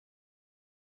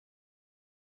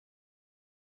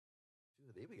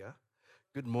There we go.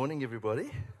 Good morning,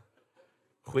 everybody.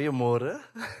 Goeiemorgen.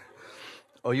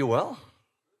 Are you well?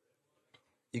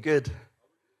 You good?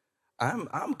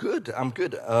 I'm good. I'm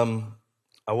good. I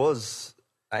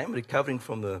am recovering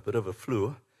from a bit of a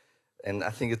flu, and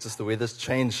I think it's just the weather's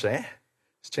changed, eh?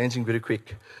 It's changing very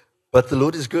quick. But the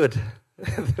Lord is good.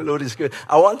 The Lord is good.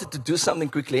 I wanted to do something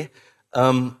quickly.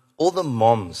 All the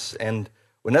moms, and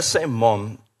when I say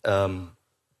mom,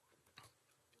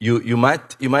 you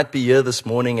might be here this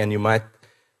morning, and you might.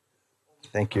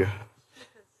 Thank you.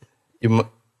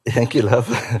 Thank you, love.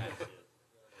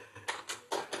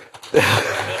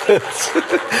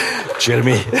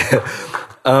 Jeremy.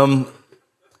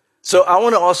 So I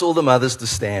want to ask all the mothers to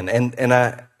stand, and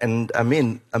I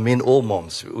mean all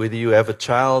moms. Whether you have a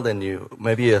child and you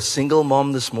maybe a single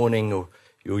mom this morning, or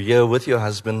you're here with your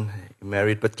husband, you're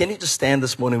married. But can you just stand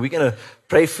this morning? We're going to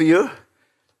pray for you,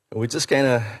 and we're just going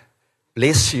to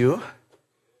bless you.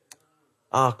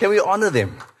 Can we honor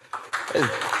them?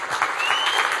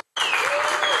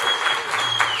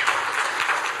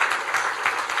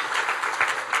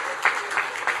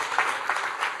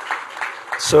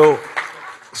 So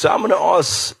I'm going to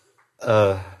ask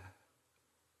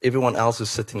everyone else who's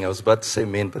sitting. I was about to say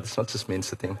men, but it's not just men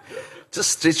sitting.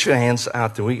 Just stretch your hands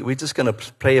out, and we're just going to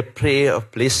pray a prayer of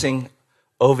blessing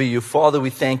over you. Father, we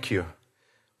thank you.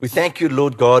 We thank you,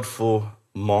 Lord God, for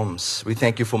moms. We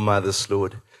thank you for mothers,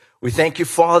 Lord. We thank you,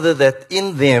 Father, that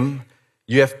in them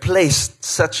you have placed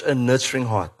such a nurturing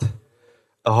heart,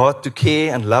 a heart to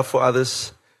care and love for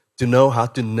others, to know how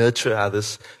to nurture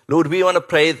others. Lord, we want to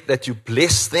pray that you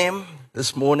bless them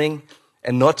this morning,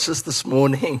 and not just this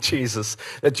morning, Jesus,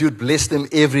 that you'd bless them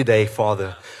every day,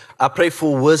 Father. I pray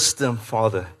for wisdom,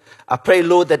 Father. I pray,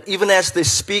 Lord, that even as they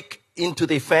speak into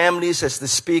their families, as they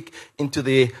speak into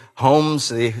their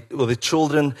homes or their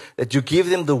children, that you give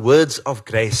them the words of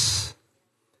grace.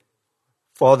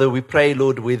 Father, we pray,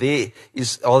 Lord, where there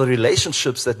are the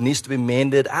relationships that needs to be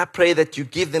mended, I pray that you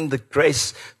give them the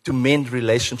grace to mend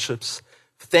relationships.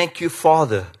 Thank you,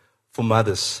 Father, for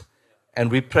mothers. And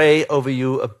we pray over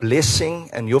you a blessing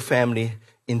and your family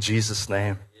in Jesus'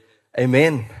 name.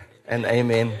 Amen and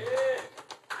amen.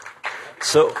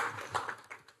 So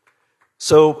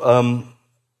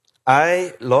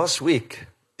last week,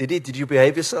 did you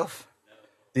behave yourself?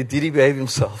 Did he behave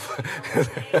himself?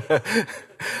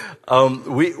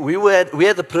 We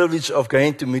had the privilege of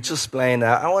going to Mitchell's Plain.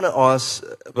 Now, I want to ask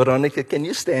Veronica, can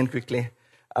you stand quickly?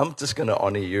 I'm just going to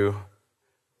honor you.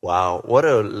 Wow,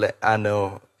 I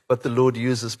know, but the Lord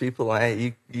uses people.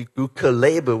 You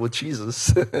collabor with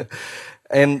Jesus.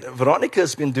 And Veronica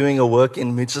has been doing a work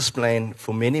in Mitchell's Plain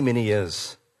for many, many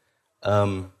years.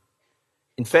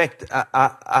 In fact,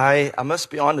 I must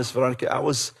be honest, Veronica, I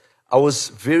was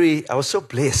so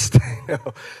blessed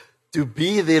to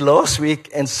be there last week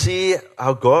and see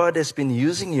how God has been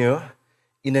using you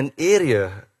in an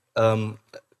area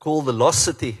called the Lost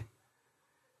City,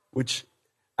 which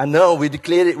I know we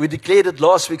declared it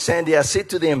last week, Sandy. I said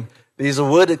to them, there's a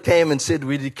word that came and said,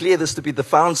 we declare this to be the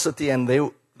found city, and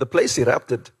the place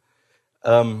erupted.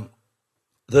 The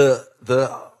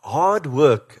hard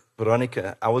work,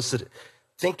 Veronica, I was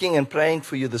thinking and praying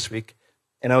for you this week,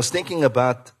 and I was thinking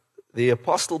about the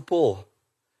Apostle Paul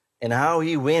and how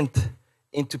he went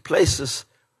into places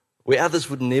where others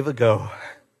would never go.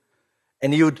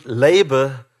 And he would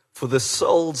labor for the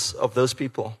souls of those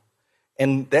people.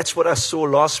 And that's what I saw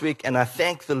last week, and I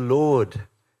thank the Lord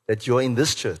that you're in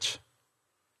this church.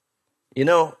 You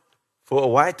know, for a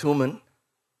white woman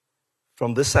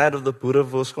from this side of the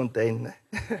Boereworsfontein,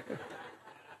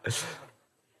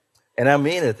 and I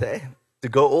mean it, to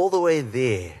go all the way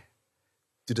there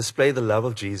to display the love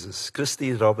of Jesus.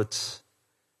 Christy Roberts,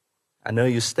 I know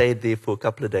you stayed there for a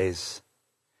couple of days.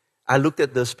 I looked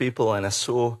at those people and I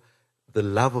saw the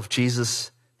love of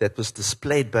Jesus that was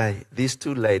displayed by these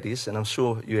two ladies, and I'm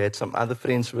sure you had some other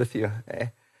friends with you.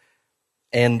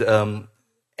 And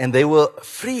they were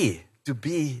free to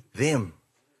be them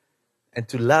and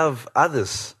to love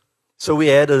others. So we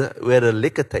had a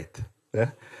liquor date.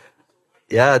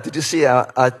 Yeah, did you see?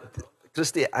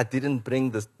 Christy, I didn't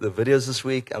bring the videos this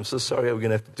week. I'm so sorry. We're going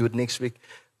to have to do it next week.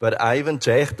 But I even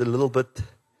jagged a little bit.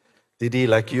 Did he,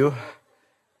 like you?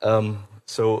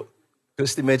 So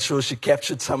Christy made sure she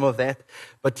captured some of that.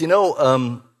 But you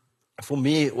know, for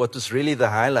me, what was really the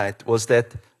highlight was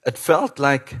that it felt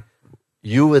like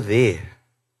you were there.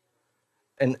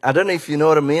 And I don't know if you know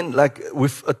what I mean.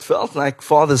 It felt like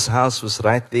Father's house was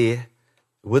right there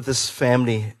with this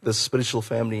family, this spiritual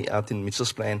family out in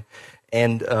Mitchell's Plain.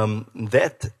 And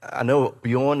that, I know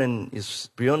Bjorn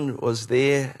was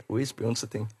there. Where's Bjorn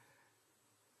sitting?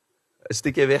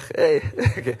 Stick je weg. Hey.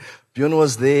 Okay. Bjorn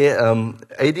was there.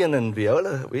 Adrian and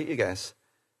Viola, where are you guys?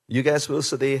 You guys were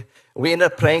also there. We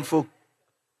ended up praying for...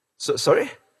 sorry?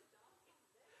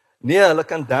 Yeah,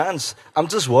 look, and dance. I'm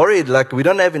just worried, like we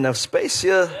don't have enough space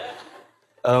here.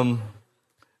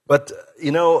 But,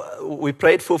 we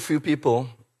prayed for a few people,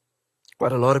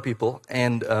 quite a lot of people,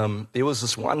 and there was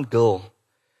this one girl,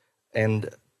 and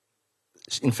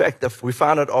in fact, we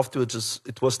found out afterwards,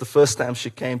 it was the first time she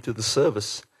came to the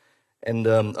service, and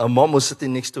her mom was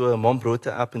sitting next to her. Her mom brought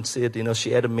her up and said,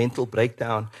 she had a mental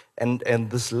breakdown, and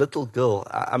this little girl,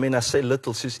 I say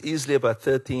little, she's easily about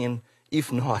 13,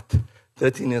 if not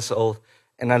 13 years old,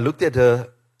 and I looked at her,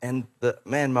 and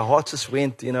my heart just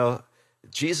went,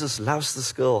 Jesus loves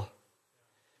this girl.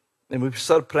 And we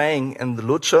started praying, and the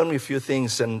Lord showed me a few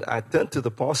things, and I turned to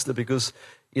the pastor because,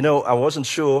 I wasn't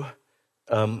sure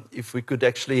if we could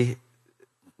actually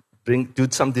do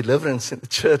some deliverance in the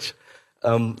church.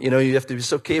 You have to be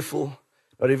so careful.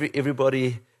 Not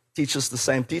everybody teaches the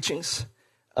same teachings.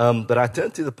 But I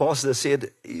turned to the pastor and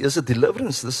said, here's a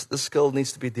deliverance. This girl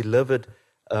needs to be delivered.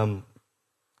 Can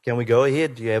we go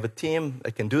ahead? Do you have a team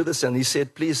that can do this? And he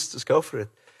said, please, just go for it.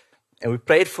 And we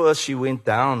prayed for her. She went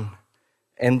down.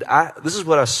 And this is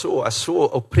what I saw. I saw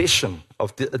oppression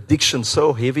of the addiction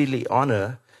so heavily on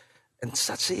her. And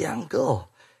such a young girl.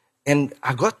 And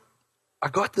I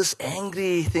got this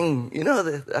angry thing.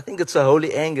 I think it's a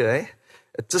holy anger, eh?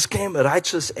 It just came, a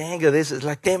righteous anger.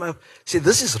 It came up. Said,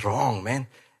 this is wrong, man.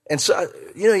 And so,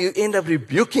 you end up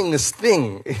rebuking this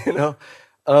thing,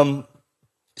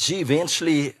 She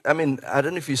eventually, I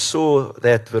don't know if you saw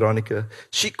that, Veronica.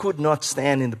 She could not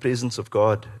stand in the presence of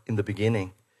God in the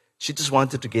beginning. She just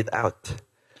wanted to get out.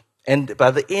 And by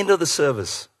the end of the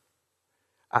service,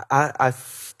 I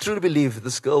truly believe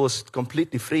this girl was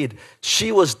completely freed.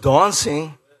 She was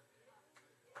dancing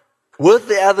with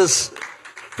the others,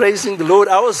 praising the Lord.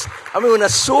 When I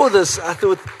saw this, I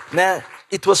thought,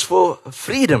 it was for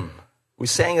freedom. We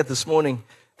sang it this morning,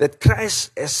 that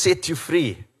Christ has set you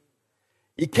free.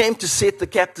 He came to set the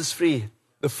captives free.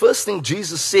 The first thing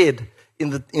Jesus said in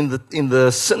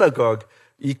the synagogue,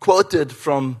 he quoted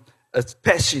from a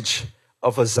passage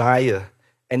of Isaiah,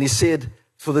 and he said,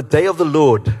 for the day of the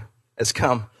Lord has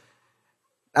come.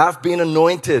 I've been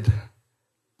anointed,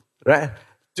 right,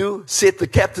 to set the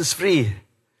captives free.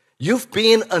 You've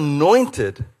been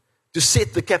anointed to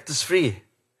set the captives free.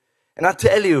 And I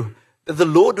tell you that the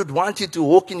Lord would want you to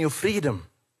walk in your freedom.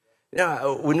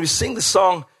 When we sing the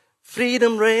song,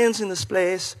 freedom reigns in this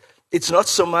place, it's not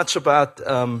so much about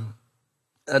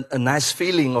a nice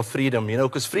feeling of freedom,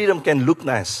 because freedom can look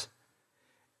nice.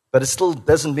 But it still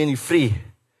doesn't mean you're free.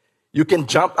 You can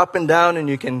jump up and down and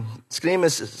you can scream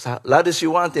as loud as you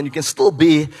want and you can still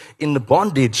be in the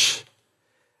bondage.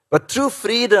 But true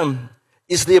freedom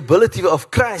is the ability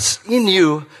of Christ in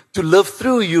you to live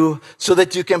through you so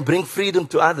that you can bring freedom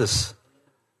to others.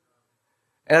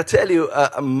 And I tell you,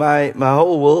 my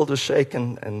whole world was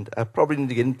shaken, and I probably need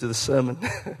to get into the sermon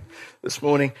this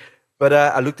morning. But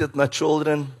I looked at my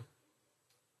children,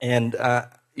 and I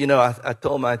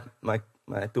told my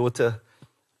daughter,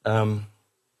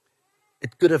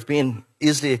 it could have been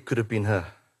her.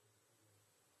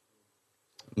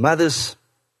 Mothers,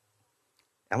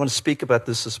 I want to speak about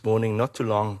this morning, not too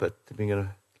long, but we're going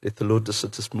to let the Lord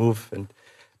just move.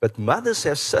 But mothers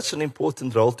have such an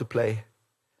important role to play.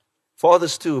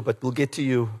 Fathers too, but we'll get to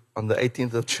you on the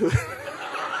 18th of June.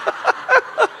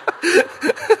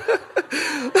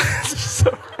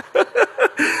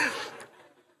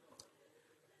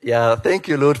 Yeah, thank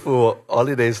you, Lord, for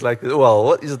holidays like this. Well,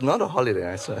 what is it? Not a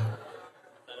holiday,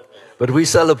 but we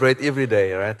celebrate every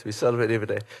day, right? We celebrate every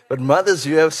day. But mothers,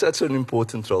 you have such an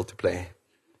important role to play.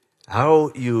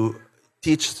 How you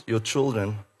teach your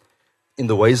children in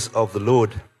the ways of the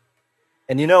Lord.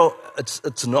 And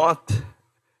it's not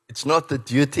the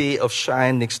duty of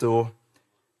Shine next door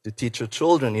to teach your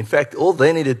children. In fact, all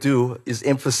they need to do is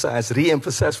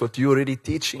re-emphasize what you're already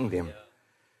teaching them.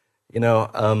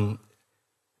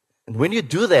 And when you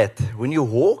do that, when you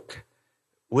walk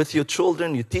with your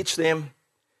children, you teach them,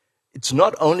 it's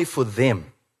not only for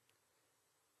them.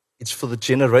 It's for the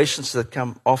generations that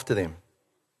come after them.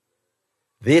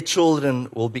 Their children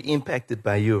will be impacted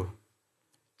by you.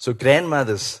 So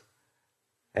grandmothers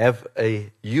have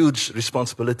a huge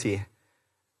responsibility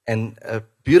and a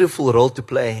beautiful role to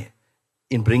play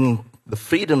in bringing the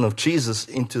freedom of Jesus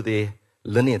into their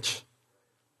lineage.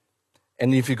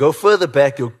 And if you go further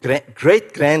back, your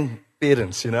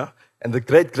great-grandparents, and the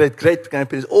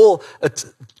great-great-great-grandparents,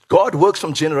 God works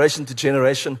from generation to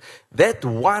generation. That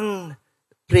one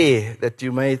prayer that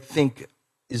you may think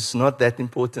is not that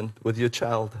important with your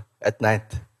child at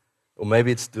night or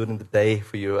maybe it's during the day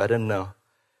for you, I don't know.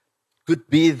 Could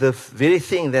be the very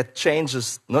thing that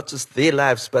changes not just their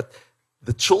lives, but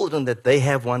the children that they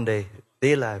have one day,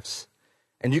 their lives.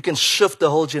 And you can shift the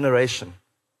whole generation.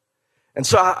 And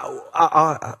so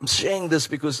I'm sharing this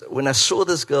because when I saw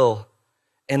this girl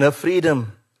and her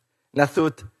freedom, and I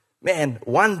thought, man,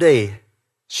 one day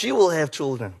she will have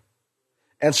children.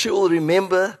 And she will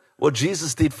remember what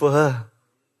Jesus did for her.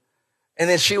 And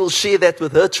then she will share that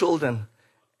with her children.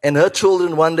 And her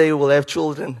children one day will have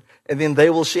children. And then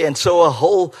they will share. And so a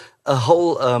whole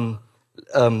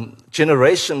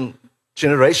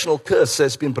generational curse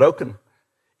has been broken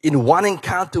in one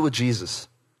encounter with Jesus.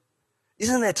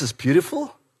 Isn't that just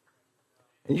beautiful?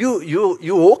 And you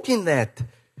walk in that.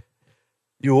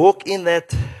 You walk in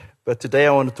that. But today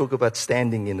I want to talk about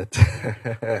standing in it.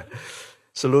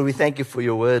 So Lord, we thank you for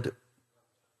your word.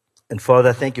 And Father,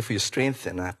 I thank you for your strength.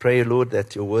 And I pray, Lord,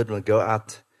 that your word will go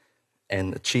out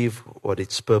and achieve what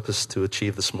it's purposed to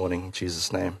achieve this morning in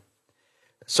Jesus' name.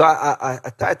 So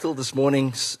I titled this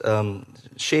morning's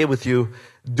share with you,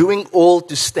 Doing All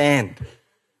to Stand.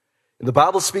 And the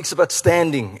Bible speaks about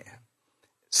standing.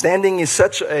 Standing is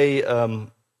such a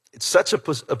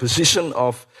position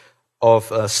of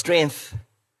strength.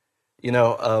 You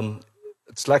know,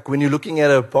 it's like when you're looking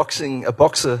at a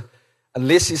boxer,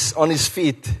 unless he's on his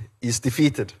feet, he's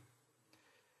defeated.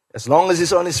 As long as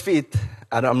he's on his feet,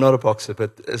 I'm not a boxer,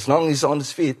 but as long as he's on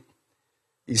his feet,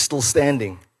 he's still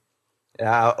standing.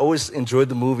 I always enjoyed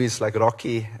the movies like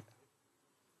Rocky.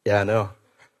 Yeah, I know.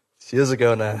 It's years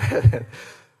ago now.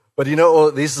 But you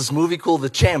know, there's this movie called The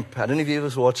Champ. I don't know if you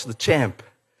ever watched The Champ.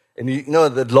 And you know,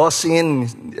 that last scene,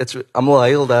 I'm all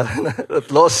hailed. That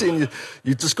last scene,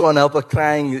 you just can't help but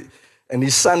crying. And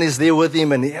his son is there with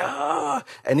him, and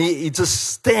he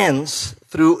just stands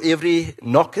through every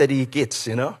knock that he gets,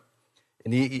 you know.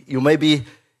 And you may be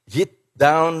hit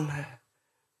down,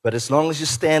 but as long as you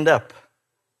stand up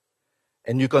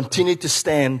and you continue to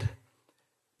stand,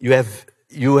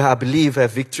 you, I believe,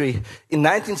 have victory. In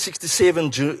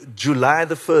 1967, July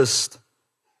the 1st,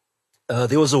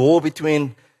 there was a war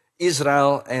between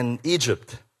Israel and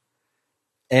Egypt.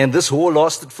 And this war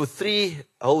lasted for 3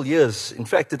 whole years. In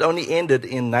fact, it only ended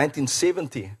in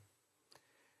 1970.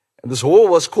 And this war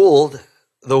was called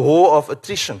the War of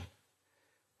Attrition.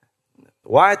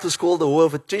 Why it was called the War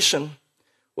of Attrition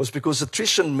was because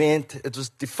attrition meant it was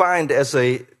defined as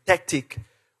a tactic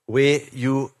where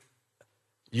you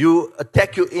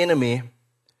attack your enemy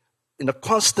in a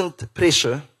constant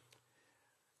pressure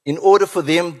in order for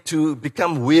them to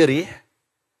become weary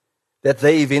that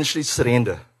they eventually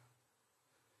surrender.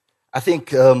 I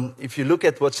think if you look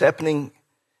at what's happening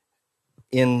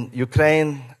in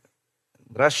Ukraine,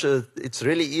 Russia, it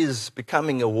really is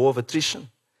becoming a war of attrition,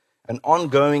 an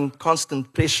ongoing,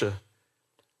 constant pressure.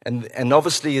 And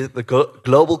obviously the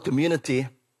global community,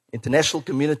 international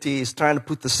community, is trying to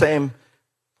put the same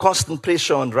constant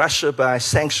pressure on Russia by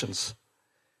sanctions.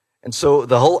 And so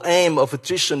the whole aim of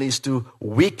attrition is to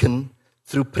weaken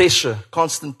through pressure,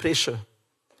 constant pressure.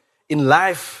 In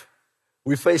life,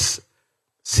 we face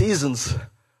seasons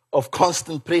of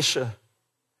constant pressure.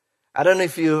 I don't know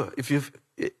if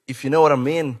you know what I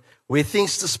mean, where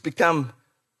things just become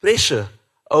pressure.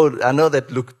 Oh, I know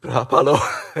that look, Paulo.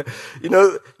 You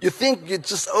know, you think you're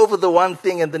just over the one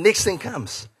thing and the next thing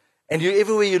comes. And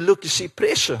everywhere you look, you see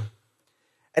pressure.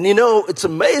 And you know, it's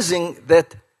amazing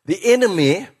that the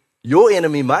enemy, your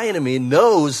enemy, my enemy,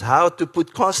 knows how to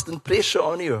put constant pressure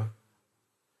on you.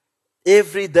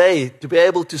 Every day, to be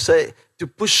able to say, to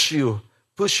push you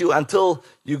until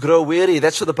you grow weary.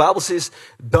 That's what the Bible says.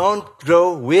 Don't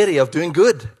grow weary of doing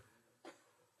good.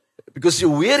 Because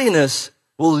your weariness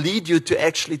will lead you to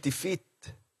actually defeat.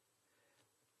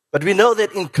 But we know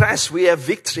that in Christ we have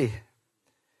victory.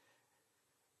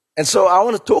 And so I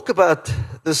want to talk about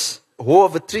this war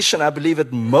of attrition. I believe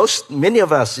that many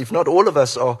of us, if not all of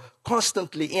us, are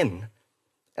constantly in.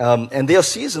 And there are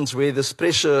seasons where this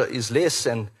pressure is less,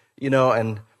 and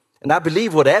I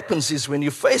believe what happens is when you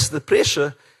face the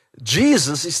pressure,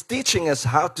 Jesus is teaching us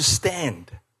how to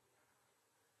stand.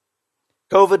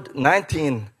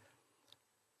 COVID-19,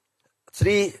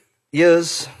 3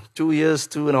 years, 2 years,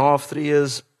 2.5, 3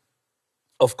 years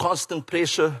of constant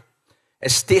pressure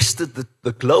has tested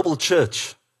the global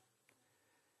church.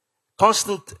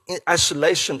 Constant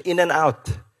isolation, in and out.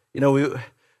 You know,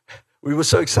 we were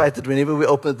so excited whenever we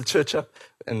opened the church up.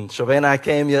 And Chauvet and I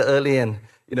came here early, and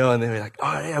then we're like,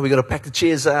 oh yeah, we're going to pack the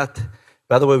chairs out.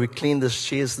 By the way, we cleaned the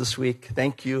chairs this week.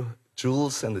 Thank you,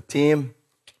 Jules and the team.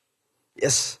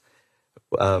 Yes.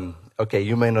 Okay,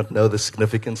 you may not know the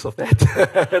significance of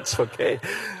that. It's okay.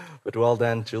 But well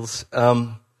done, Jules.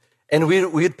 And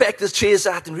we'd pack the chairs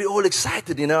out and we're all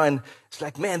excited, and it's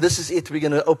like, man, this is it. We're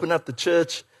going to open up the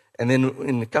church. And then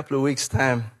in a couple of weeks'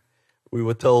 time, we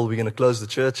were told we're going to close the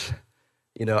church,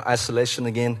 isolation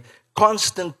again,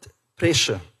 constant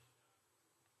pressure.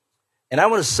 And I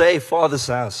want to say, Father's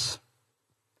house,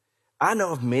 I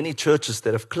know of many churches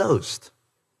that have closed.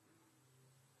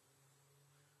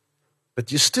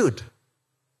 But you stood.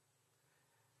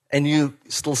 And you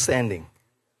still standing.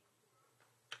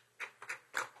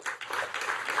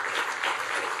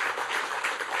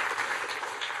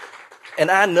 And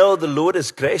I know the Lord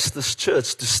has graced this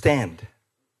church to stand.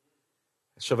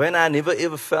 Shavay and I never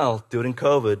ever felt during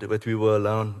COVID that we were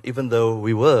alone, even though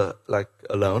we were like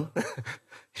alone.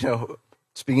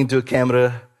 Speaking to a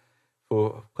camera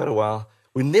for quite a while.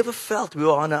 We never felt we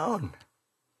were on our own.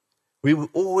 We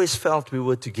always felt we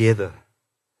were together.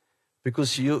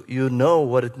 Because you know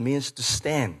what it means to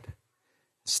stand.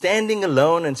 Standing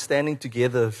alone and standing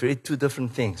together are very two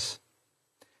different things.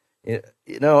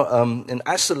 In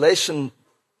isolation,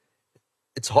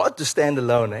 it's hard to stand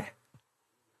alone.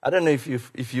 I don't know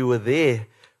if you were there,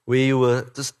 where you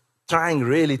were just trying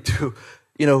really to,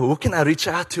 who can I reach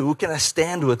out to? Who can I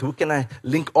stand with? Who can I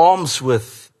link arms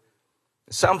with?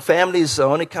 Some families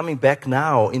are only coming back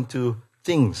now into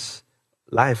things,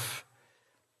 life.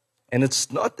 And it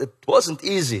wasn't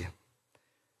easy.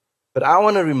 But I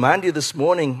want to remind you this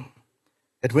morning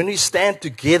that when we stand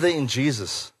together in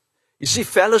Jesus, you see,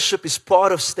 fellowship is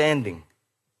part of standing.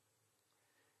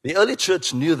 The early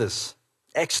church knew this.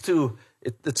 Acts 2,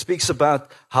 it speaks about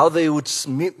how they would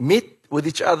meet with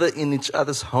each other in each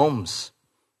other's homes.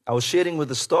 I was sharing with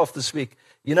the staff this week.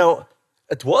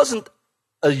 It wasn't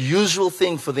a usual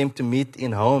thing for them to meet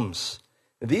in homes.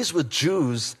 These were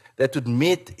Jews that would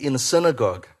meet in a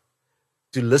synagogue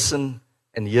to listen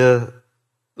and hear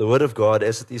the word of God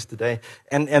as it is today.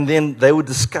 And then they would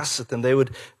discuss it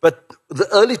but the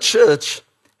early church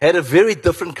had a very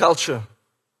different culture.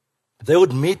 They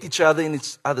would meet each other in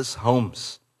each other's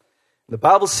homes. The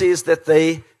Bible says that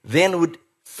they then would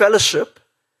fellowship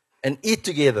and eat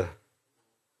together.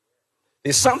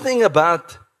 There's something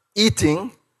about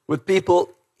eating with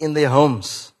people in their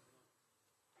homes.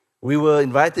 We were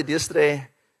invited yesterday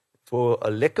for a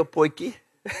lekker potjie.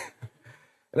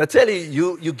 And I tell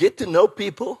you get to know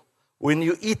people when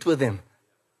you eat with them.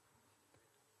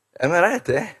 Am I right,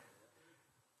 eh?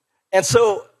 And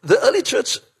so the early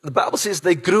church, the Bible says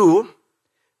they grew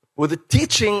with the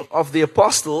teaching of the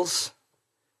apostles.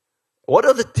 What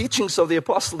are the teachings of the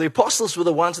apostles? The apostles were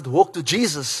the ones that walked with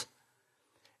Jesus.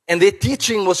 And their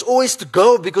teaching was always to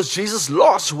go, because Jesus'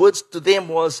 last words to them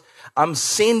was, I'm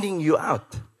sending you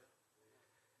out.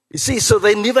 You see, so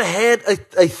they never had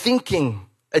a thinking,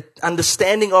 an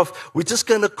understanding of, we're just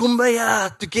going to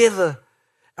kumbaya together.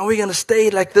 And we're going to stay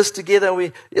like this together. And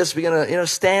we're going to,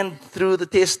 stand through the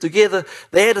test together.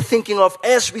 They had a thinking of,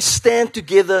 as we stand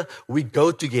together, we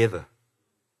go together.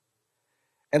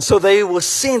 And so they were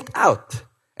sent out.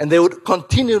 And they would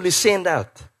continually send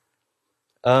out.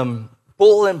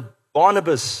 Paul and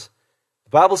Barnabas, the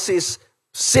Bible says,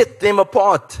 set them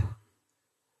apart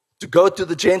to go to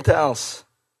the Gentiles.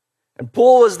 And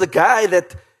Paul was the guy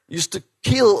that used to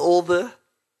kill all the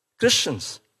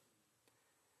Christians.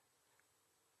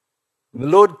 The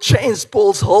Lord changed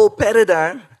Paul's whole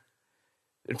paradigm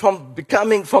from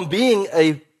being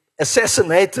a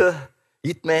assassinator,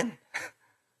 hitman.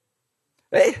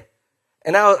 Hey?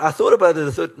 And I thought about it.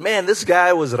 I thought, man, this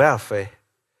guy was rough. Eh?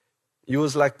 He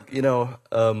was like, who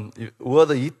are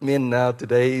the hitmen now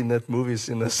today in that movies,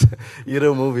 in this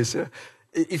hero movies. Yeah?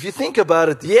 If you think about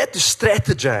it, he had to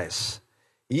strategize.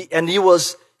 He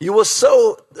was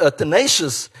so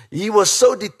tenacious. He was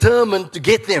so determined to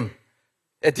get them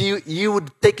that he would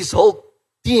take his whole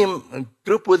team and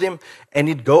group with him, and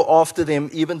he'd go after them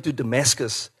even to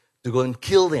Damascus to go and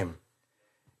kill them.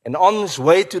 And on his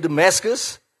way to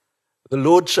Damascus, the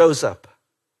Lord shows up,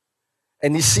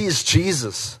 and he sees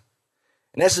Jesus.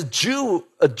 And as a Jew,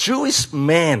 a Jewish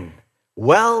man,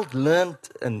 well learned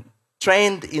and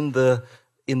trained in the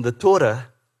Torah,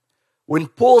 when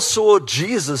Paul saw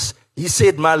Jesus, he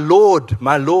said, my Lord,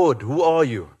 who are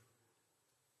you?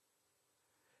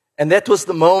 And that was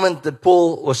the moment that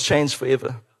Paul was changed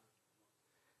forever.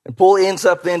 And Paul ends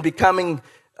up then becoming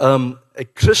a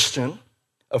Christian,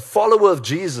 a follower of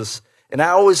Jesus. And I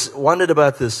always wondered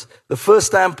about this. The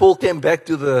first time Paul came back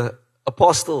to the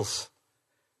apostles,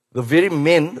 the very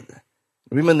women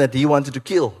that he wanted to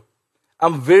kill,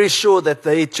 I'm very sure that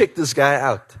they checked this guy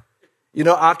out.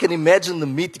 I can imagine the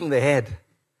meeting they had.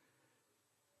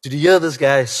 Did you hear this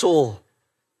guy, Saul?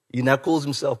 He now calls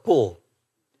himself Paul.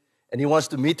 And he wants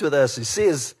to meet with us. He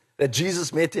says that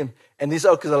Jesus met him. And these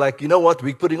uncles are like, you know what?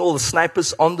 We're putting all the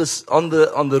snipers on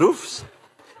the roofs.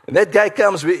 And that guy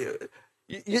comes.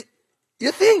 You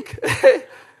think?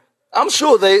 I'm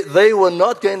sure they were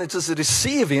not going to just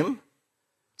receive him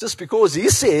just because he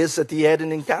says that he had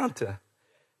an encounter.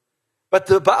 But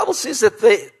the Bible says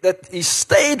that he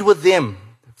stayed with them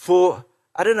for,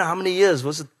 I don't know how many years.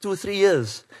 Was it 2 or 3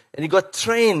 years? And he got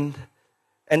trained.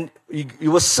 And he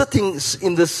was sitting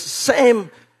in the same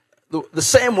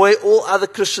way all other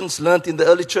Christians learned in the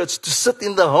early church, to sit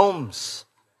in the homes,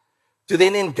 to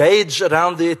then engage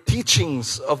around the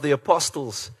teachings of the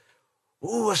apostles.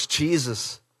 Who was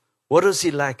Jesus? What was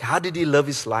he like? How did he live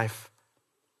his life?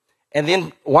 And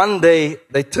then one day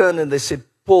they turned and they said,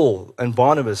 Paul and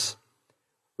Barnabas,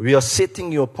 we are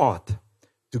setting you apart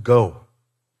to go.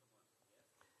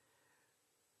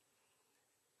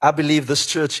 I believe this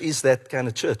church is that kind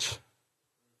of church.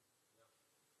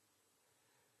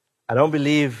 I don't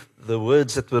believe the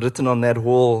words that were written on that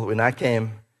wall when I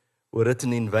came were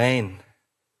written in vain.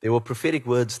 There were prophetic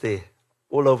words there,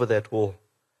 all over that wall.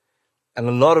 And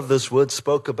a lot of those words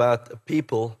spoke about a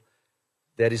people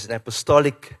that is an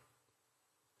apostolic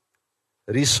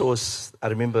resource. I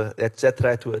remember that's that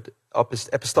right word,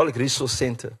 apostolic resource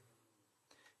center.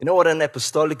 You know what an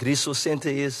apostolic resource center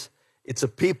is? It's a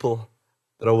people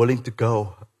that are willing to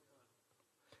go.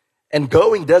 And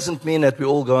going doesn't mean that we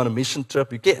all go on a mission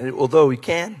trip. Although we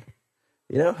can.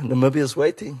 You know, Namibia's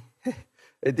waiting.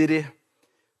 They did it.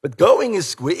 But going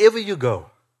is wherever you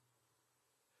go.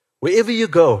 Wherever you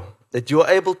go, that you are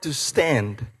able to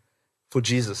stand for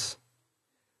Jesus.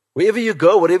 Wherever you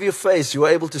go, whatever you face, you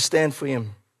are able to stand for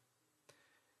Him.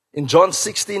 In John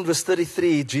 16, verse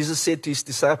 33, Jesus said to His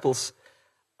disciples,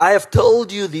 I have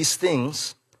told you these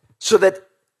things so that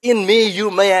in me you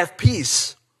may have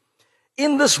peace.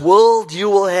 In this world you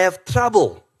will have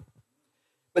trouble.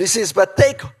 But He says, but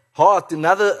take heart. In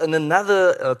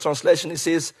another translation He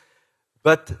says,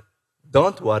 but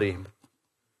don't worry.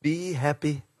 Be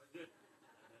happy.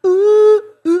 Ooh,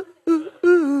 ooh, ooh,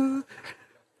 ooh.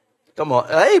 Come on.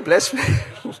 Hey, bless me.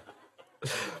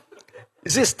 He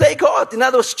says, take heart. In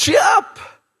other words, cheer up.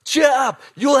 Cheer up.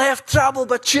 You'll have trouble,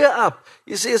 but cheer up.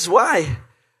 He says, why?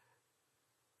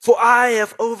 For I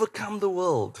have overcome the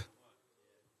world.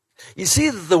 You see,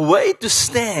 the way to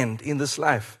stand in this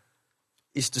life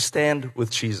is to stand with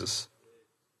Jesus.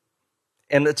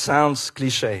 And it sounds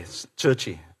cliche, it's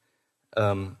churchy.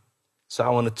 So I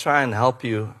want to try and help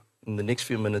you in the next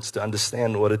few minutes to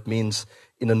understand what it means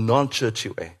in a non-churchy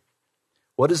way.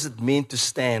 What does it mean to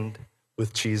stand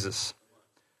with Jesus?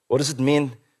 What does it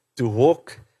mean to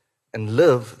walk and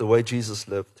live the way Jesus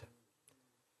lived?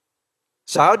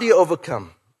 So how do you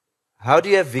overcome? How do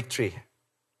you have victory?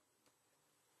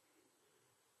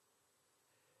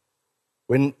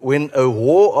 When a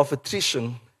war of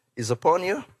attrition is upon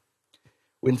you,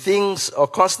 when things are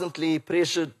constantly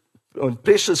pressured, when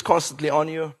pressure is constantly on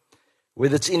you,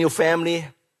 whether it's in your family,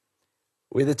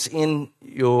 whether it's in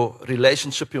your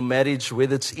relationship, your marriage,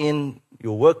 whether it's in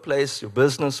your workplace, your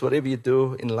business, whatever you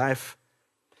do in life,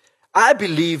 I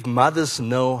believe mothers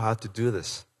know how to do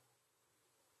this.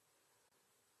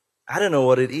 I don't know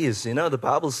what it is. You know, the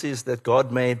Bible says that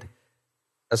God made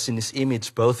us in His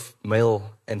image, both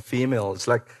male and female. It's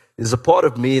like there's a part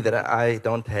of me that I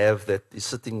don't have that is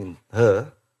sitting in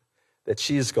her, that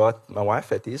she's got, my wife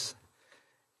that is.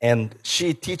 And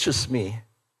she teaches me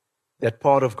that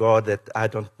part of God that I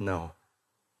don't know.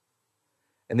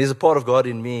 And there's a part of God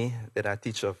in me that I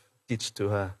teach to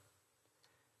her.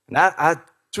 And I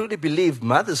truly believe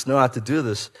mothers know how to do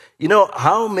this. You know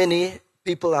how many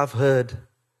people I've heard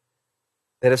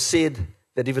that have said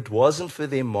that if it wasn't for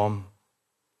their mom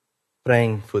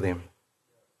praying for them,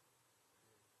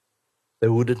 they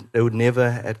would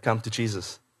never have come to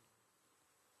Jesus.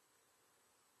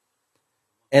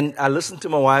 And I listen to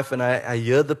my wife and I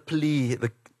hear the plea,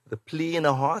 the plea in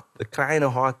her heart, the cry in her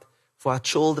heart for our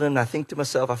children. I think to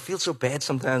myself, I feel so bad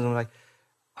sometimes. I'm like,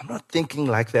 I'm not thinking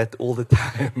like that all the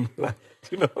time. Like,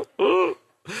 you know,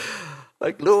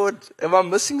 like, Lord, am I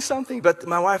missing something? But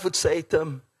my wife would say,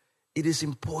 Tim, it is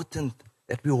important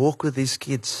that we walk with these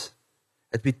kids,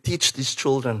 that we teach these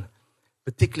children,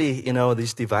 particularly, you know,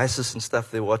 these devices and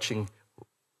stuff they're watching.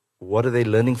 What are they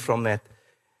learning from that?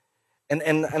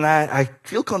 And I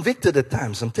feel convicted at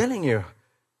times, I'm telling you.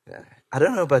 I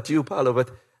don't know about you, Paulo,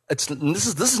 but this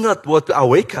is not what I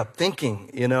wake up thinking,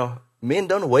 you know. Men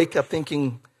don't wake up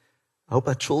thinking, I hope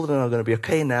our children are going to be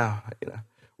okay now, you know.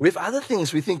 We have other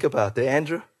things we think about,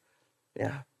 Andrew?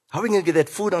 Yeah. How are we going to get that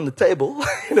food on the table?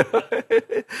 You know?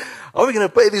 How are we going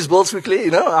to pay these bills quickly?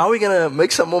 You know, how are we going to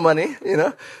make some more money? You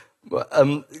know,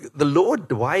 the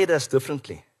Lord wired us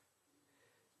differently.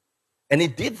 And He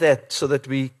did that so that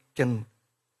we can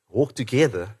walk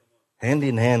together, hand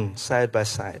in hand, side by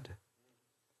side.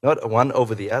 Not one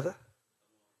over the other,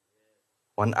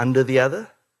 one under the other,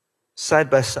 side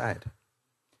by side.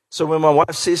 So when my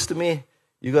wife says to me,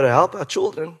 you got to help our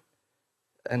children,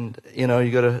 and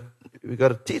we got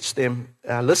to teach them.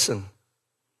 Listen,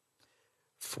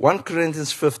 1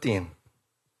 Corinthians 15,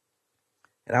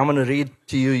 and I'm going to read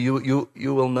to you.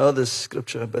 You will know this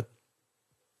scripture, but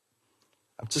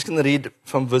I'm just going to read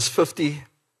from verse 50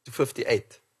 to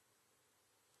 58,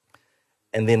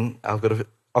 and then I've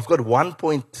got 1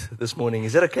 point this morning.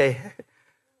 Is that okay?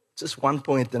 Just 1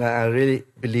 point, and I really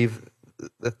believe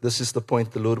that this is the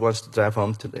point the Lord wants to drive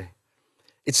home today.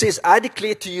 It says, I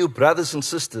declare to you, brothers and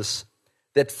sisters,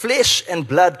 that flesh and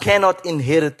blood cannot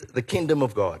inherit the kingdom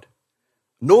of God,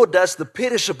 nor does the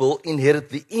perishable inherit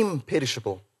the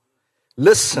imperishable.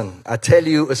 Listen, I tell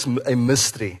you a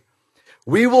mystery.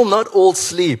 We will not all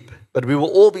sleep, but we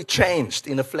will all be changed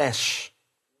in a flash,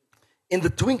 in the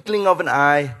twinkling of an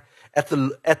eye, at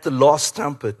the last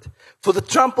trumpet. For the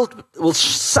trumpet will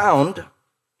sound.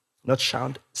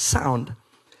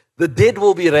 The dead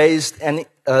will be raised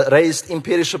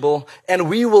imperishable, and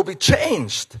we will be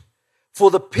changed.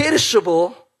 For the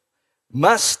perishable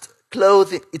must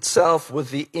clothe itself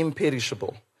with the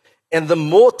imperishable, and the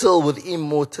mortal with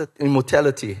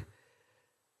immortality.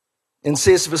 And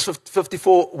says, verse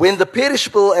 54, when the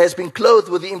perishable has been clothed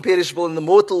with the imperishable and the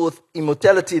mortal with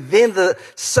immortality, then the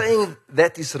saying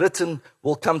that is written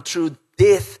will come true.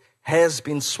 Death has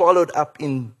been swallowed up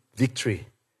in victory.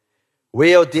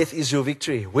 Where, O death, is your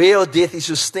victory? Where, O death, is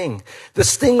your sting? The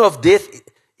sting of death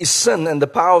is sin, and the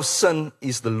power of sin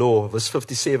is the law. Verse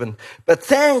 57. But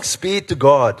thanks be to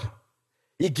God.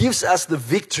 He gives us the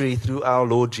victory through our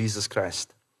Lord Jesus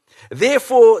Christ.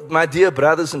 Therefore, my dear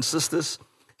brothers and sisters,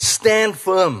 stand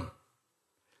firm.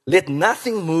 Let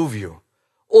nothing move you.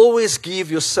 Always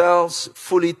give yourselves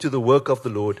fully to the work of the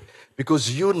Lord,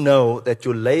 because you know that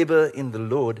your labor in the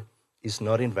Lord is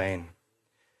not in vain.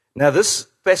 Now, this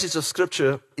passage of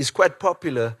scripture is quite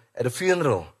popular at a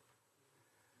funeral.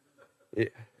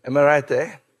 Am I right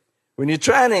there? When you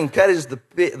try and encourage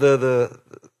the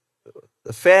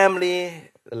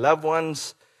family, the loved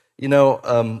ones,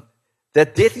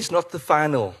 that death is not the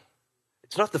final.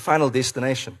 It's not the final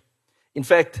destination. In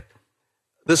fact,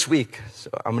 this week, so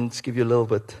I'm going to give you a little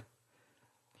bit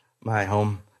my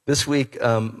home. This week,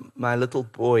 my little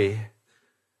boy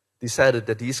decided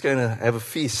that he's going to have a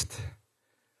feast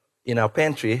in our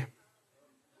pantry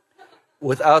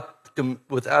without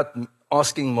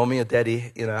asking mommy or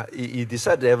daddy. He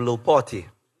decided to have a little party.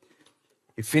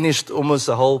 He finished almost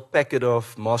a whole packet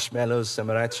of marshmallows,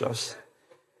 samurai sauce.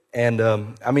 And,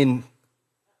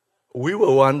 we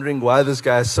were wondering why this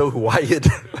guy is so wired.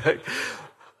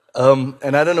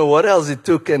 And I don't know what else he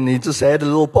took, and he just had a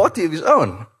little party of his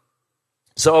own.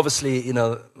 So obviously,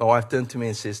 my wife turned to me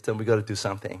and says, Tim, we got to do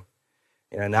something.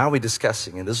 Now we're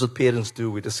discussing, and this is what parents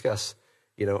do. We discuss,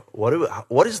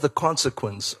 what is the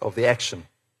consequence of the action?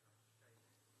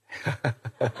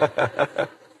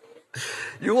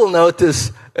 You will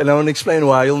notice, and I want to explain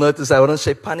why. You'll notice I won't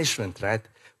say punishment, right?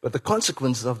 But the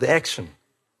consequences of the action,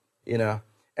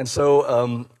 And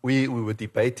so we were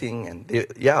debating, and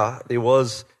there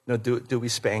was, do we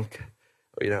spank?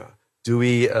 Do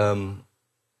we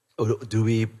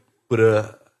put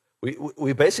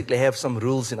we basically have some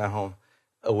rules in our home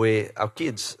where our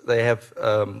kids, they have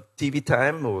TV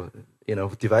time or,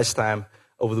 device time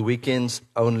over the weekends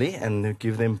only, and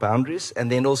give them boundaries.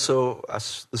 And then also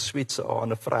the sweets are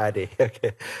on a Friday.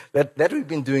 Okay, that we've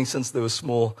been doing since they were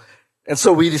small. And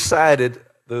so we decided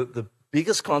the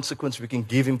biggest consequence we can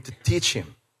give him to teach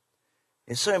him.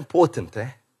 It's so important,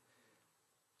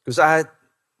 Because I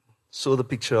saw the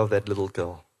picture of that little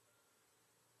girl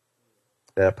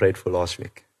that I prayed for last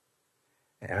week.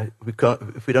 And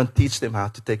if we don't teach them how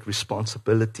to take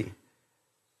responsibility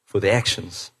for their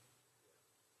actions,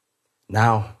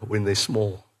 now when they're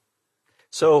small.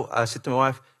 So I said to my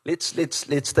wife, let's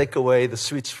take away the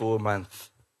sweets for a month.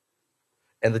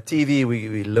 And the TV,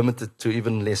 we limited to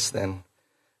even less than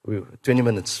 20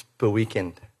 minutes per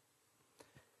weekend.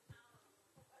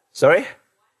 Sorry?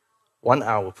 1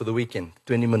 hour for the weekend,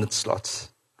 20-minute slots.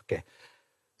 Okay.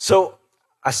 So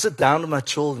I sit down with my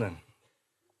children,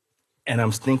 and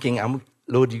I'm thinking,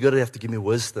 Lord, you're going to have to give me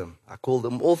wisdom. I called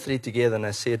them all three together, and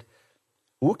I said,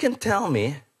 who can tell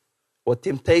me what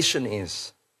temptation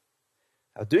is?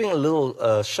 I'm doing a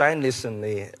little shine lesson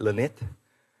there, Lynette.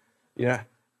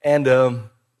 And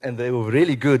they were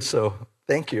really good, so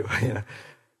thank you.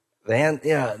 Then,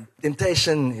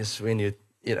 temptation is when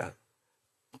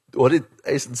what did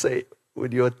Asen say?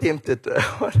 were tempted,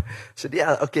 I said,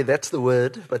 yeah, okay, that's the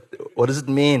word, but what does it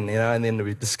mean? And then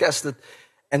we discussed it.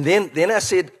 And then I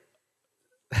said,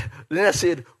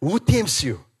 who tempts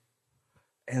you?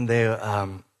 And they,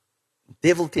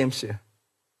 devil tempts you.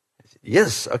 I said,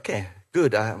 yes, okay,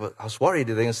 good. I was worried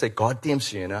they're going to say God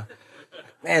tempts you,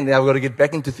 Man, I've got to get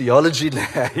back into theology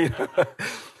now,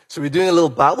 So we're doing a little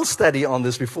Bible study on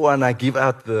this before, and I give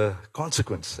out the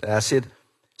consequence. And I said,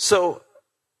 so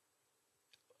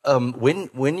when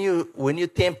you're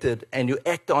tempted and you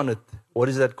act on it, what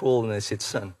is that called? And they said,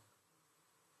 sin.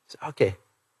 I said, okay.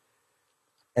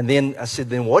 And then I said,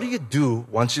 then what do you do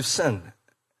once you've sinned?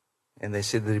 And they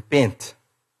said, repent.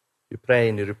 You pray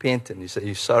and you repent and you say,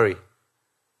 you're sorry.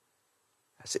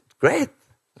 I said, great.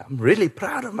 I'm really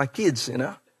proud of my kids,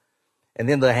 And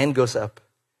then the hand goes up.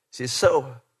 She says,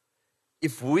 so,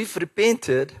 if we've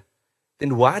repented,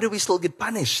 then why do we still get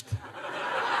punished?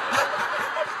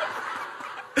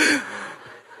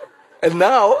 And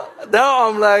now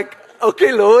I'm like,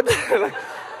 okay, Lord,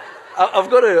 I've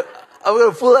got to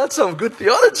pull out some good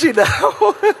theology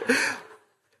now.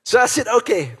 So I said,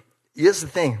 okay, here's the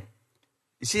thing.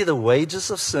 You see, the wages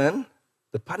of sin,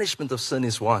 the punishment of sin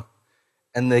is what?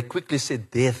 And they quickly said,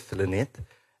 death, Lynette.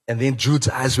 And then Jude's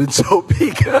eyes went so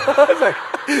big. I'm like,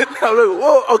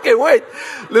 whoa, okay, wait.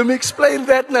 Let me explain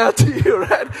that now to you,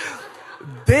 right?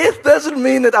 Death doesn't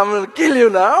mean that I'm going to kill you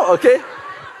now, okay?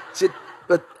 I said,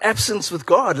 but absence with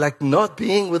God, like not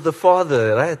being with the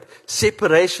Father, right?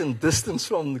 Separation, distance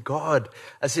from God.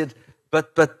 I said,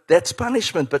 but that's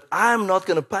punishment. But I'm not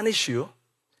going to punish you.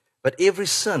 But every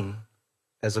sin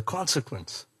has a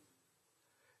consequence.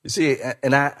 You see,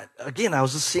 and I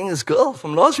was just seeing this girl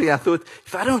from last week. I thought,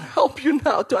 if I don't help you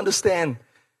now to understand,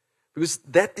 because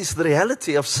that is the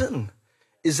reality of sin,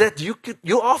 is that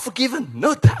you are forgiven,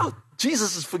 no doubt.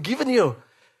 Jesus has forgiven you.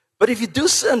 But if you do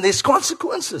sin, there's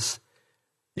consequences.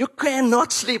 You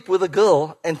cannot sleep with a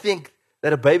girl and think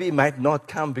that a baby might not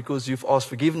come because you've asked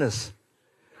forgiveness.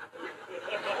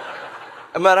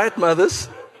 Am I right, mothers?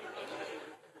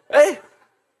 Hey,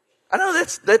 I know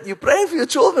that you're praying for your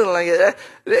children like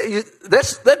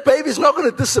that baby's not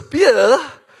going to disappear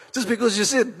just because you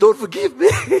said, don't forgive me.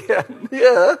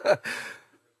 Yeah.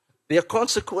 There are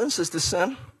consequences to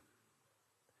sin.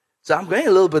 So I'm going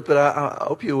a little bit, but I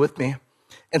hope you're with me.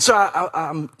 And so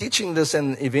I'm teaching this,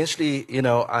 and eventually,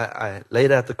 I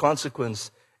laid out the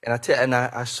consequence, and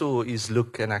I saw his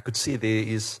look, and I could see there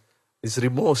is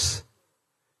remorse.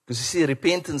 Because you see,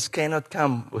 repentance cannot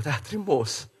come without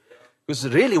remorse. Because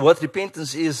really what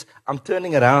repentance is, I'm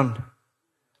turning around.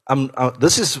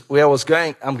 This is where I was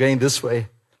going. I'm going this way.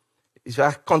 If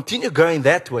I continue going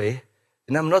that way,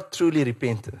 then I'm not truly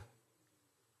repentant.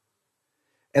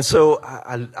 And so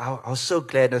I was so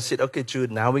glad. I said, okay,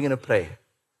 Jude, now we're going to pray.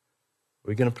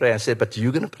 We're going to pray. I said, but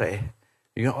you're going to pray.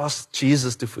 You're going to ask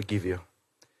Jesus to forgive you.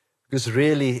 Because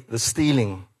really, the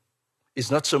stealing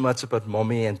is not so much about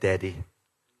mommy and daddy.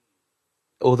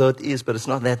 Although it is, but it's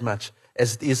not that much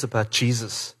as it is about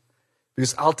Jesus.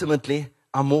 Because ultimately,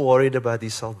 I'm more worried about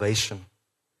his salvation,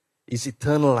 his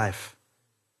eternal life.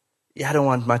 Yeah, I don't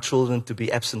want my children to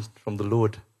be absent from the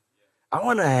Lord. I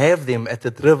want to have them at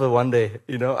that river one day.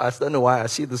 I don't know why I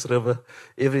see this river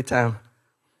every time.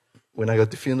 When I go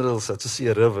to funerals, I just see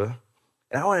a river.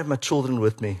 And I want to have my children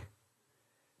with me.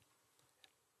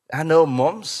 I know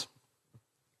moms,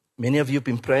 many of you have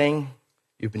been praying,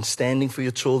 you've been standing for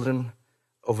your children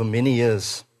over many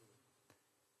years.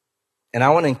 And I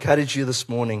want to encourage you this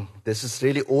morning, this is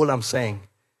really all I'm saying,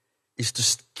 is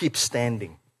to keep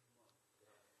standing,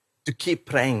 to keep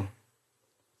praying,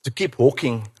 to keep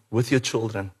walking with your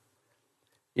children.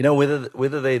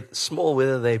 Whether they're small,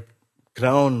 whether they're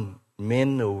grown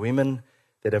men or women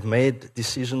that have made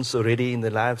decisions already in their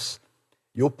lives,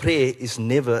 your prayer is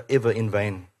never, ever in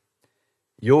vain.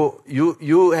 You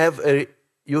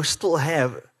still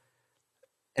have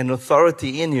an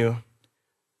authority in you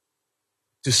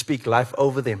to speak life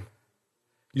over them.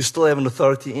 You still have an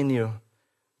authority in you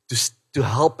to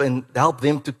help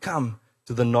them to come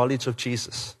to the knowledge of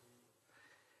Jesus.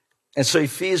 And so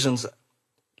Ephesians,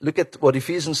 look at what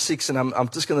Ephesians 6, and I'm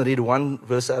just going to read one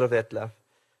verse out of that, love.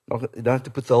 You don't have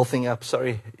to put the whole thing up.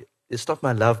 Sorry, it's not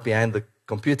my love behind the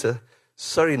computer.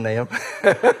 Sorry, Nahum.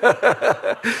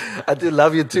 I do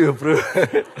love you too, bro.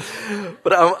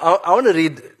 But I want to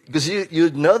read, because you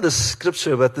know the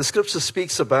scripture, but the scripture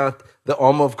speaks about the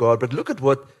armor of God. But look at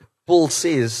what Paul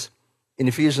says in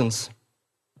Ephesians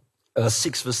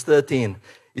 6 verse 13.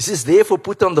 He says, therefore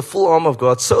put on the full armor of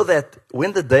God, so that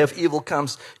when the day of evil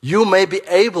comes, you may be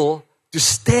able to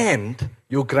stand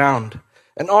your ground.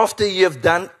 And after you have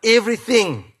done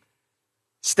everything,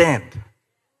 stand.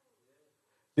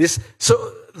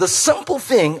 So the simple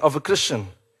thing of a Christian,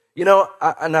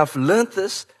 and I've learned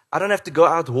this, I don't have to go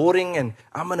out warring and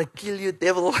I'm going to kill you,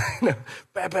 devil. No.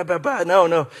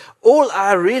 All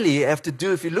I really have to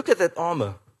do, if you look at that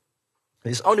armor,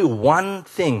 there's only one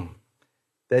thing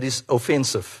that is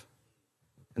offensive,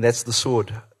 and that's the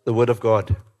sword, the word of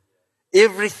God.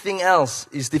 Everything else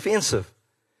is defensive.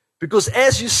 Because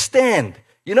as you stand,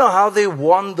 you know how they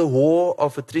won the war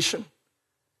of attrition?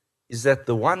 Is that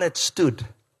the one that stood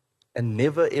and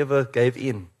never ever gave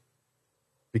in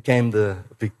became the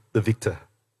victor.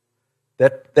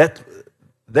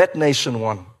 That nation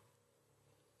won.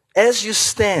 As you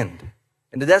stand,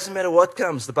 and it doesn't matter what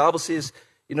comes, the Bible says,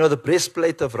 the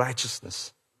breastplate of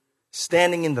righteousness,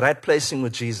 standing in the right placing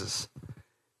with Jesus.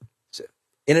 So,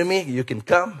 enemy, you can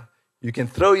come, you can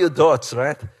throw your darts,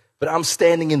 right? But I'm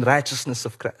standing in righteousness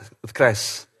of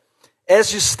Christ.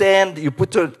 As you stand, you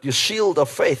put your shield of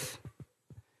faith,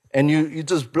 and you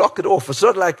just block it off. It's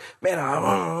not like,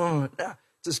 man,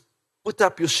 just put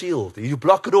up your shield. You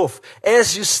block it off.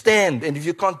 As you stand, and if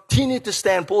you continue to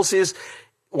stand, Paul says,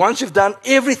 once you've done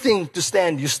everything to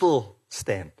stand, you still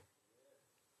stand.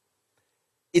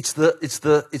 It's the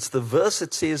verse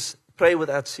that says, pray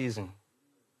without ceasing.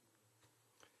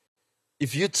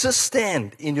 If you just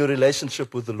stand in your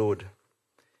relationship with the Lord,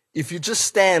 if you just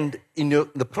stand in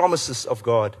the promises of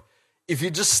God, if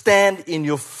you just stand in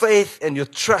your faith and your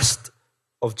trust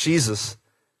of Jesus,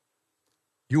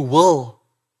 you will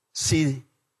see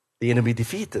the enemy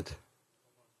defeated.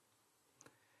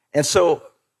 And so,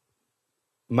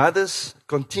 mothers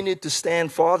continue to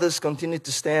stand, fathers continue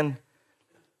to stand.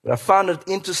 But I found it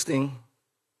interesting,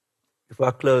 if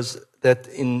I close, that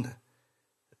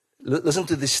listen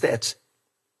to these stats.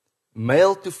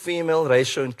 Male to female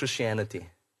ratio in Christianity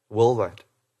worldwide.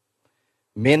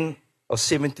 Men are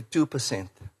 72%.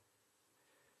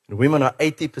 And women are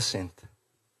 80%.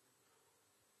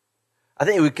 I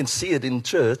think we can see it in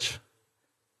church.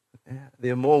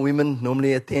 There are more women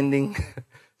normally attending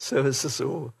services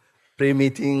or prayer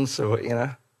meetings or,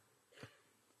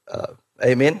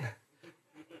 amen.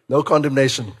 No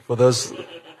condemnation for those.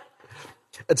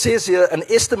 It says here an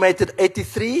estimated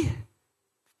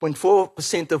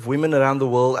 83.4% of women around the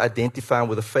world identify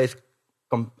with a faith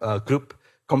group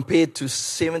compared to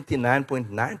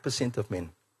 79.9% of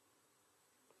men.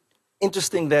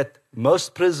 Interesting that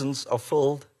most prisons are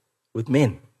filled with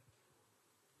men.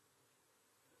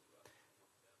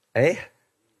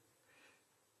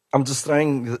 I'm just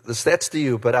throwing the stats to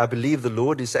you, but I believe the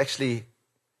Lord is actually,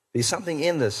 there's something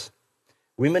in this.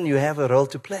 Women, you have a role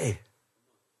to play.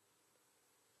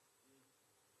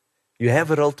 You have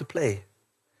a role to play.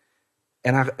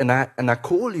 And I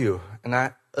call you, and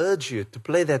I urge you to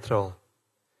play that role.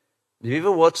 Have you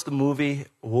ever watched the movie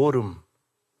War Room?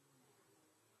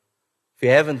 If you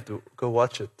haven't, go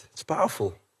watch it. It's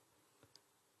powerful.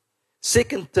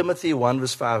 2 Timothy 1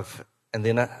 verse 5. And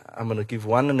then I'm going to give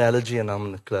one analogy and I'm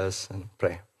going to close and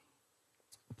pray.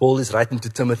 Paul is writing to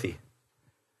Timothy.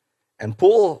 And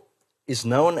Paul is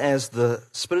known as the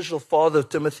spiritual father of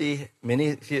Timothy.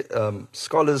 Many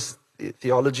scholars,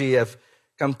 theology, have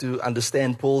come to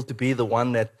understand Paul to be the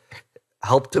one that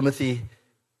helped Timothy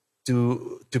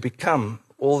to become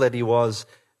all that he was.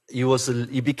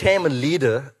 He became a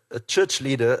leader, a church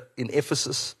leader in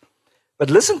Ephesus. But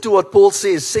listen to what Paul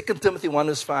says, 2 Timothy 1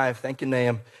 verse 5. Thank you,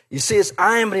 Nahum. He says,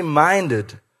 I am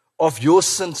reminded of your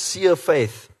sincere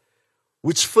faith,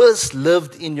 which first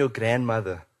lived in your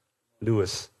grandmother,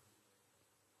 Lois,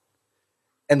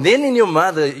 and then in your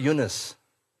mother, Eunice.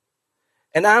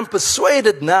 And I'm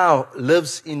persuaded now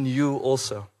lives in you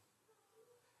also.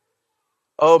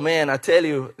 Oh man, I tell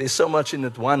you, there's so much in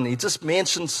it. One, he just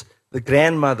mentions the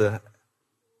grandmother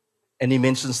and he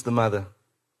mentions the mother.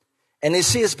 And he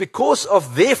says, because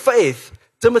of their faith,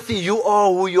 Timothy, you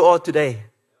are who you are today.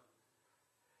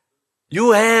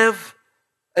 You have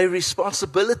a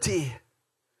responsibility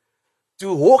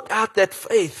to walk out that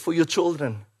faith for your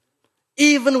children.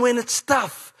 Even when it's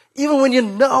tough. Even when you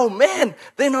know, man,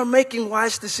 they're not making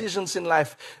wise decisions in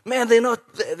life. Man, they're not,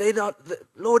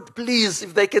 Lord, please,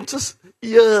 if they can just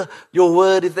hear your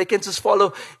word, if they can just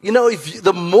follow.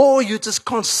 The more you just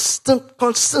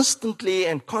consistently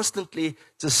and constantly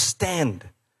just stand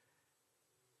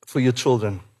for your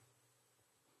children,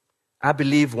 I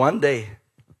believe one day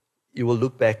you will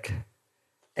look back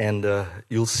and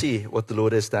you'll see what the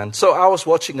Lord has done. So I was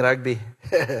watching rugby.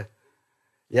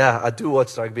 Yeah, I do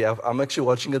watch rugby. I'm actually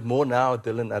watching it more now,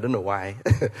 Dylan. I don't know why.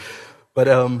 But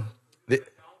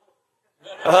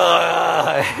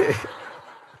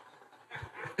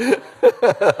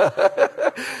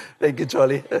thank you,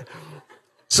 Charlie.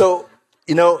 So,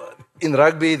 in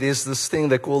rugby, there's this thing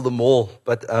they call the maul.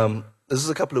 But this is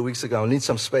a couple of weeks ago. I need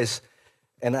some space.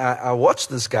 And I watched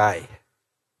this guy.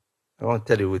 I won't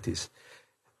tell you who it is.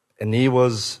 And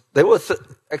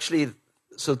actually,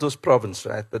 so it was province,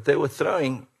 right? But they were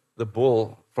throwing the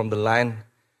ball from the line.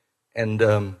 And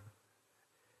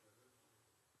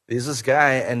there's this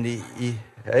guy, and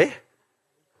hey?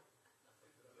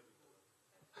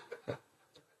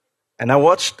 And I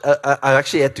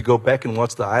actually had to go back and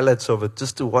watch the highlights of it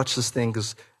just to watch this thing,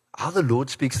 because how the Lord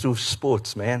speaks through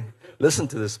sports, man. Listen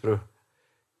to this, bro.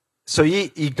 So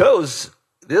he goes,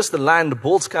 there's the line, the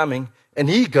ball's coming, and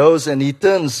he goes and he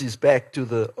turns his back to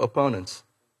the opponents.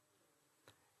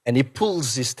 And he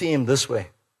pulls his team this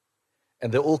way.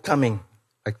 And they're all coming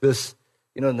like this.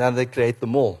 Now they create the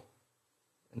maul.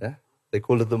 They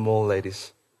call it the maul,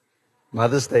 ladies.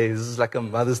 Mother's Day, this is like a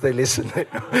Mother's Day lesson.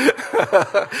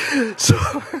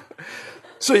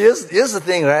 So here's the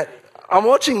thing, right? I'm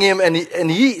watching him,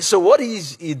 so what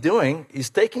he's doing, he's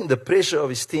taking the pressure of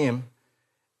his team,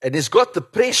 and he's got the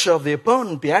pressure of the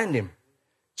opponent behind him.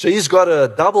 So he's got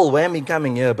a double whammy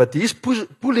coming here, but he's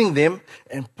pulling them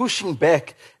and pushing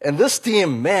back. And this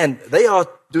team, man, they are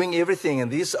doing everything,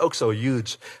 and these oaks are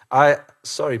huge.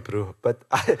 Sorry, bro, but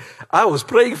I was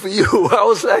praying for you. I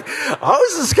was like, how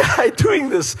is this guy doing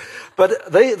this?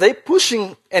 But they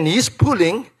pushing, and he's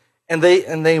pulling, and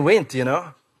they went,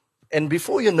 And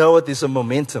before you know it, there's a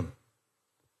momentum.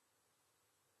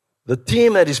 The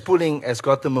team that is pulling has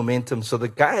got the momentum. So the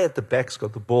guy at the back's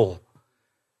got the ball.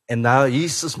 And now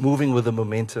he's just moving with the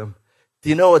momentum. Do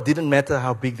you know it didn't matter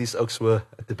how big these oaks were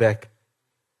at the back?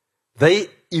 They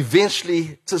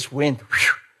eventually just went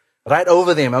right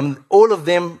over them. I mean, all of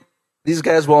them, these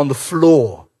guys were on the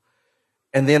floor.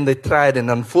 And then they tried, and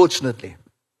unfortunately,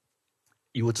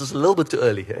 you were just a little bit too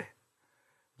early, eh?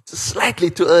 Just slightly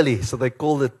too early. So they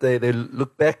called it, they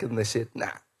looked back and they said,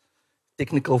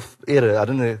 technical error. I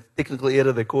don't know, technical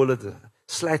error, they call it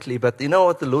slightly. But you know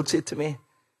what the Lord said to me?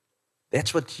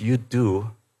 That's what you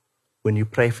do when you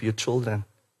pray for your children.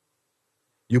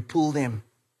 You pull them.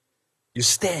 You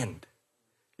stand.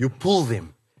 You pull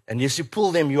them. And as you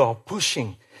pull them, you are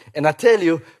pushing. And I tell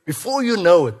you, before you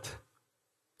know it,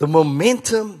 the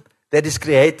momentum that is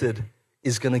created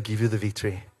is going to give you the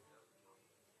victory.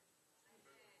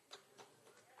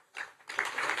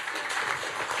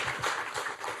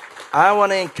 I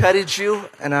want to encourage you,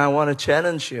 and I want to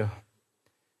challenge you.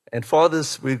 And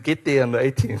fathers, we'll get there on the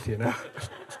 18th,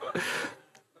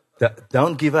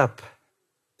 Don't give up.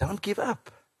 Don't give up.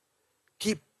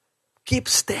 Keep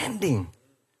standing.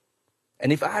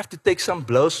 And if I have to take some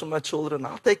blows from my children,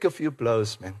 I'll take a few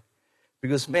blows, man.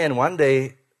 Because, man, one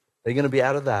day they're going to be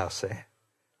out of the house, eh?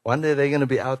 One day they're going to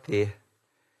be out there.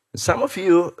 And some of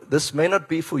you, this may not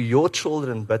be for your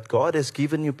children, but God has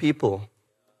given you people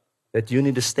that you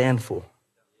need to stand for.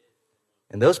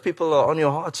 And those people are on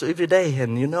your hearts every day,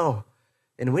 and you know.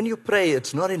 And when you pray,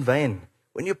 it's not in vain.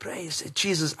 When you pray, you say,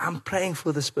 Jesus, I'm praying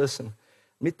for this person.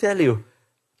 Let me tell you,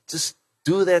 just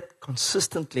do that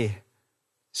consistently.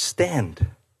 Stand.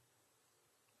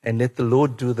 And let the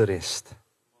Lord do the rest.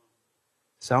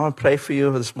 So I want to pray for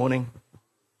you this morning.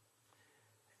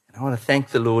 And I want to thank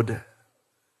the Lord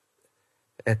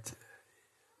that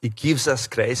He gives us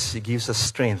grace, He gives us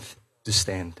strength to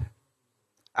stand.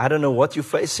 I don't know what you're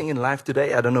facing in life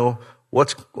today. I don't know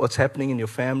what's happening in your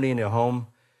family, in your home,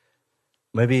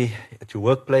 maybe at your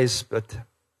workplace. But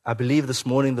I believe this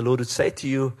morning the Lord would say to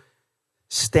you,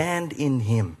 stand in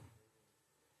Him.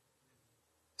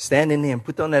 Stand in Him.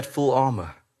 Put on that full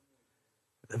armor.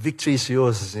 The victory is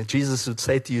yours. And Jesus would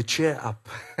say to you, cheer up.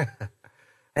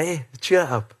 Hey, cheer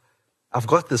up. I've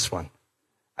got this one.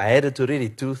 I had it already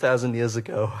 2,000 years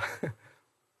ago.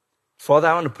 Father,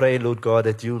 I want to pray, Lord God,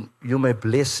 that you may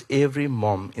bless every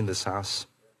mom in this house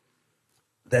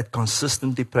that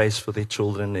consistently prays for their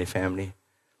children and their family.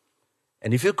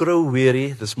 And if you grow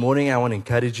weary this morning, I want to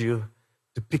encourage you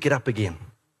to pick it up again.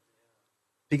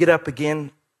 Pick it up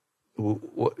again.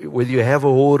 Whether you have a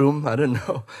whole room, I don't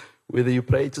know. Whether you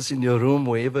pray just in your room,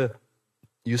 wherever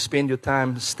you spend your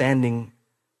time standing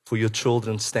for your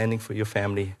children, standing for your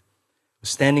family,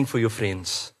 standing for your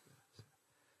friends.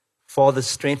 Father,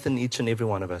 strengthen each and every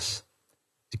one of us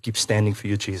to keep standing for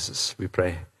you, Jesus. We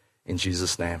pray in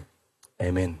Jesus' name.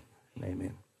 Amen.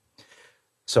 Amen.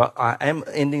 So I am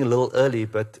ending a little early,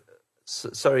 but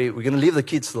sorry, we're going to leave the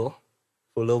kids still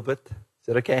for a little bit. Is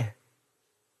that okay?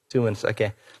 2 minutes,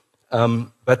 okay.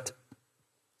 But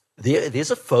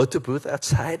there's a photo booth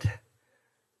outside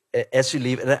as you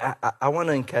leave. And I want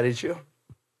to encourage you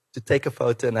to take a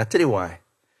photo, and I'll tell you why.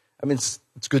 I mean, it's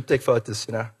good to take photos,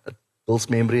 it builds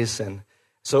memories, and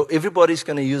So everybody's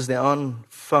going to use their own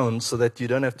phone so that you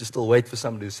don't have to still wait for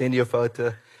somebody to send you a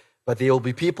photo. But there will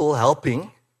be people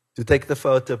helping to take the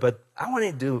photo. But I want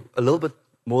to do a little bit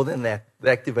more than that. The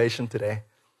activation today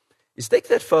is take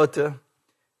that photo,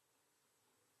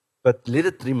 but let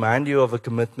it remind you of a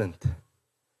commitment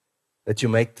that you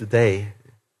make today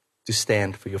to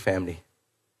stand for your family.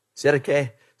 Is that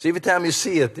okay? So every time you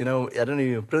see it, I don't know,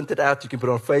 you print it out, you can put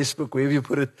it on Facebook, wherever you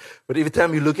put it. But every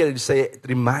time you look at it, you say,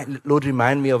 Lord,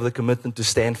 remind me of the commitment to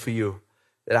stand for you.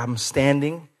 That I'm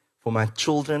standing for my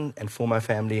children and for my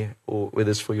family, or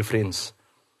whether it's for your friends.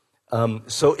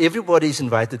 So everybody is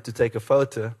invited to take a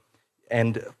photo.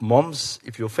 And moms,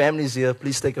 if your family's here,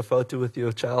 please take a photo with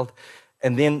your child.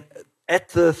 And then at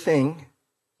the thing,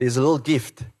 there's a little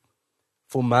gift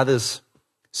for mothers.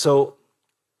 So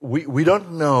we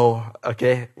don't know,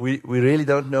 okay? We really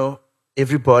don't know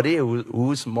everybody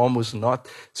who's mom, who's not.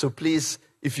 So please,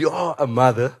 if you are a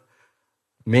mother,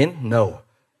 men, no.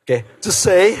 Okay? Just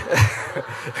say,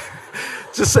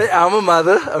 I'm a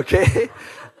mother, okay?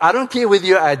 I don't care whether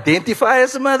you identify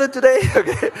as a mother today,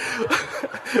 okay?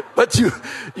 But you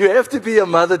have to be a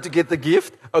mother to get the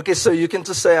gift. Okay, so you can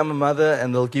just say, I'm a mother,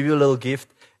 and they'll give you a little gift,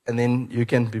 and then you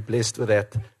can be blessed with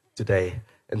that today.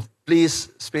 And please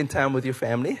spend time with your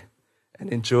family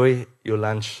and enjoy your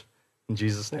lunch in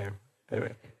Jesus' name.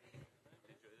 Amen.